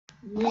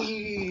What's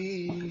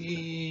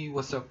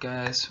up,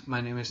 guys?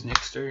 My name is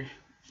Nikster.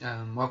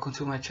 Welcome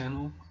to my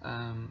channel.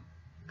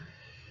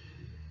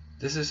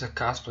 This is a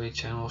cosplay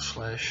channel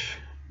slash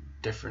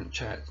different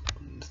chat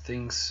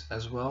things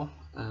as well.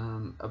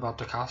 About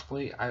the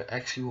cosplay, I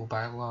actually will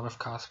buy a lot of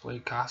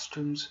cosplay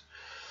costumes,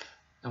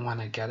 and when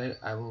I get it,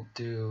 I will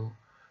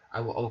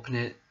open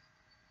it,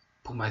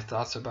 put my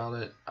thoughts about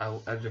it.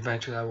 And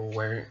eventually I will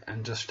wear it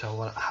and just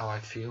tell how I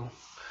feel,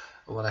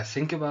 what I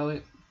think about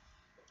it.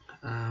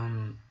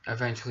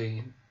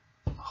 Eventually,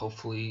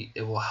 hopefully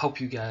it will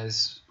help you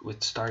guys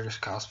with starters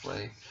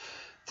cosplay,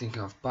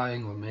 thinking of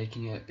buying or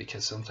making it,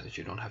 because sometimes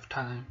you don't have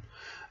time.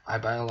 I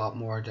buy a lot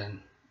more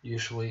than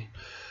usually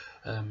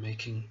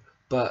making,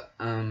 but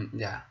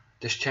yeah,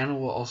 this channel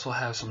will also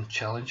have some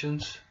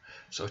challenges,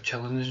 so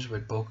challenges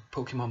with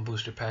Pokemon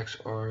booster packs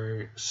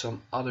or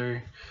some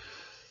other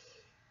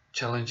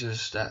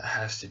challenges that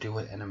has to do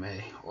with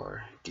anime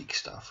or geek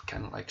stuff,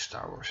 kind of like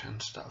Star Wars and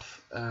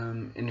stuff.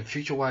 In the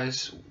future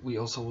wise, we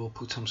also will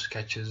put some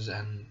sketches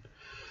and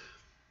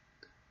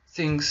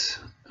things.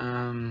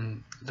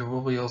 There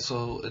will be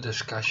also a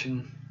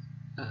discussion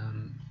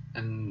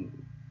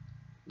and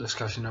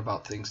discussion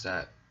about things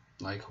that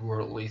like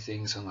worldly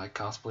things and like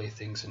cosplay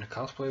things in the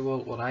cosplay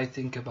world, what I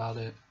think about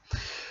it.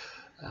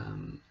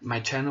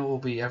 My channel will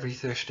be every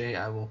Thursday.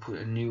 I will put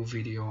a new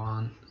video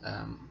on.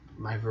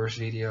 My first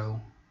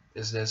video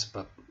is this,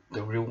 but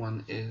the real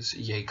one is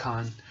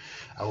YayCon.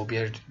 I will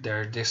be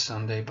there this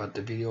Sunday, but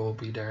the video will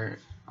be there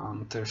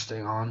on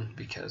Thursday on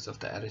because of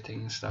the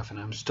editing and stuff, and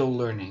I'm still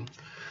learning.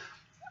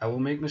 I will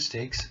make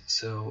mistakes,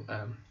 so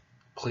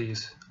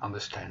please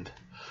understand.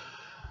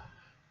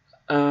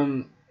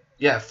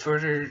 Yeah,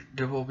 further,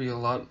 there will be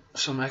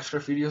some extra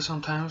videos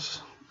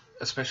sometimes,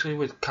 especially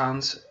with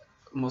cons.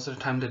 Most of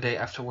the time, the day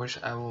afterwards,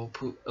 I will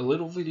put a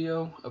little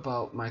video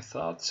about my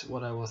thoughts,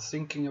 what I was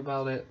thinking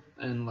about it,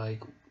 and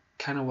like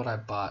kind of what I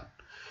bought,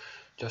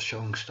 just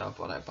showing stuff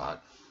what I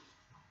bought,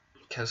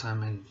 because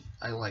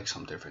I like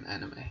some different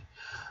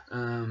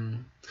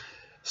anime.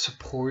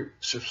 Support,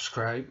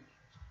 subscribe,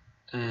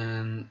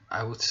 and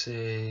I would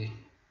say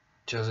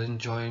just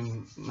enjoy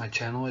my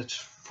channel. It's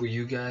for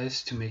you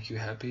guys to make you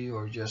happy,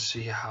 or just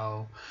see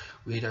how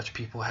we Dutch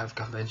people have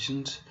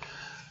conventions,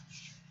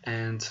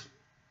 and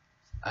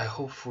I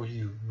hope for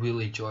you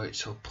really enjoy it.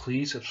 So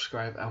please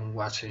subscribe and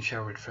watch and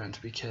share with friends,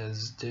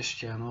 because this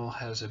channel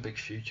has a big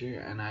future,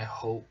 and I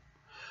hope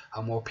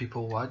more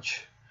people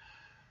watch.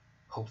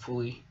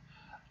 Hopefully,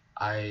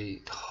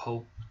 I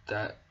hope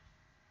that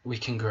we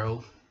can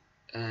grow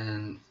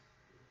and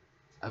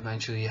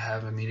eventually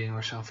have a meeting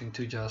or something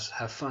to just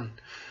have fun.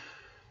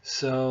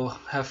 So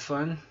have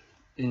fun,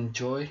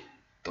 enjoy,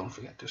 don't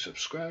forget to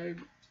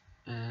subscribe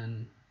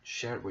and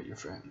share it with your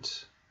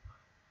friends.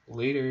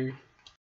 Later.